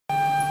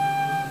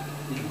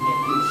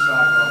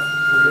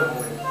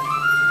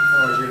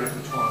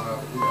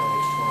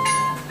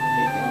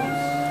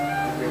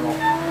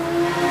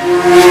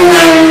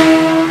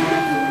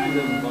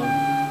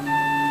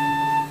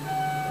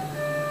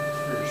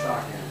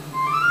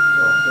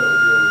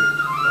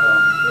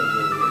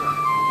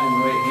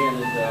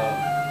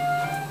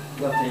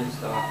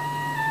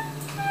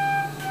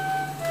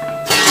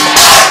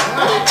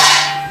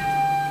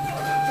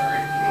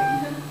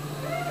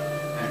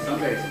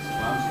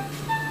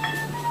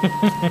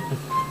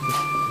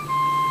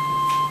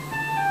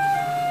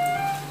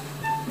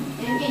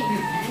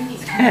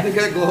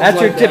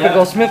That's your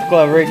typical Smith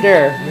glove right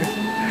there. It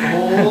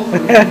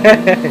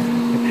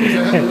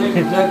ain't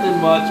protected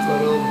much,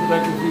 but it'll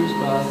protect a few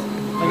spots.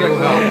 It'll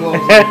help.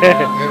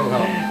 It'll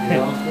help. You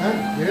know?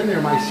 Get in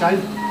there, my son.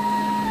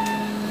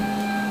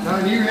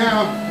 On you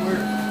now.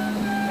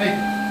 Hey,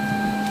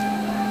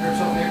 here's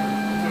some paper.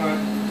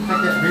 Tuck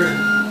that beard.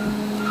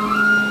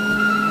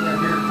 That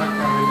beard tucked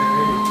down in that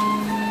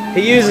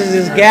area. He uses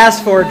his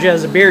gas forge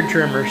as a beard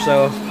trimmer,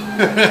 so.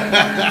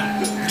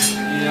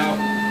 Yeah.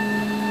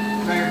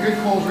 Now your good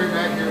coal's right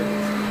back here.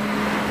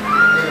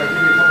 Yeah,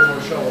 give me a couple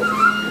more shovels. You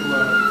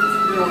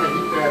don't want to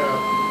heat that up.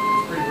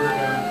 It's pretty burnt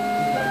down.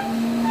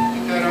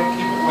 Heat that up,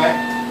 keep it wet.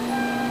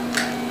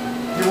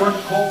 You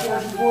worked coal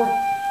forge before?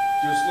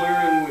 Just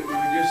learning, we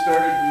just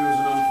started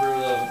using them for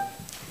the...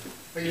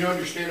 But you don't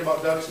understand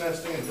about duck's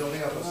nesting and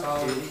building up a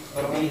solid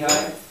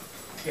beehive?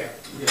 Yeah.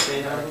 You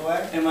stay out of the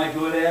way? Am I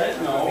good at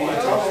it? No.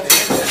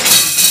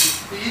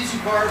 The easy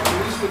part, at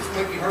least what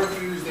might be hard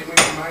to use, they might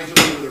remind you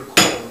of their coal.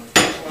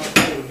 It's a lot of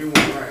coal to do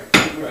one right.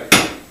 Right.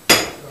 So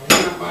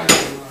we're not buying it.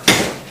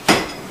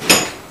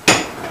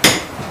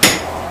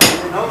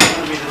 You know it's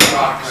going to be the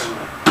rocks.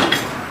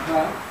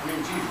 I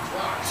mean, geez,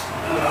 rocks.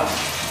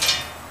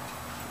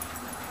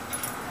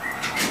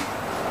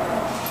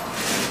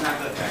 It's not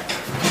good back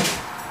there.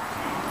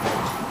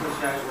 Those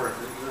guys work.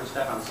 You're going to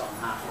step on something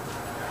hot.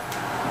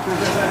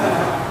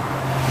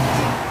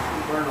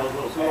 Burn those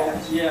little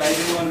pads. Yeah, I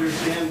do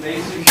understand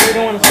basic. You sure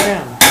don't want to sit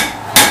down?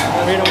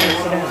 You don't want to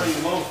sit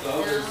down. Most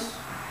of is...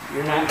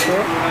 You're not sure?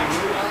 What? I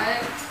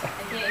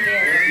can't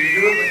hear. You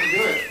do it, but you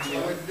do it. You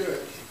like to do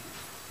it.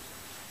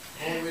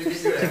 Only way to get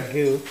good at it.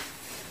 Goof.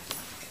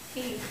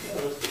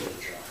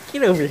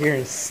 Get over here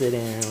and sit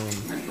down.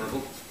 Nice burgle.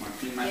 Want to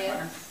clean my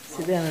fire?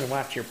 Sit down and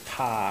watch your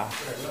pa.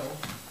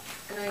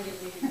 And I give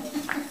you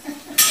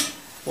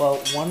Well,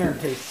 one are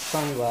his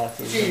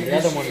sunglasses, and the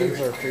other one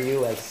are for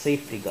you as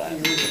safety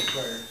glasses.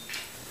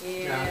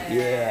 Yeah.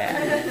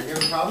 Yeah. You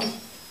have a problem?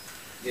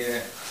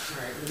 Yeah.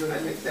 Alright, I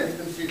think that I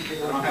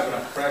don't have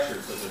enough pressure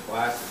so the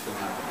glass is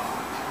going out the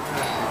bottom.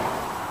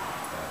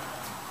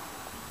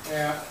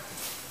 Yeah.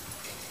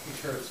 I'm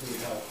sure it's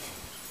need help.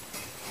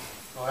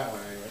 Oh, that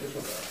one anyway. This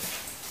one's alright.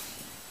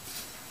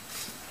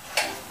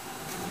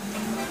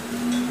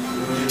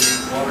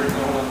 Water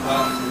going on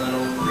top so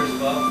that'll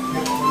crisp up.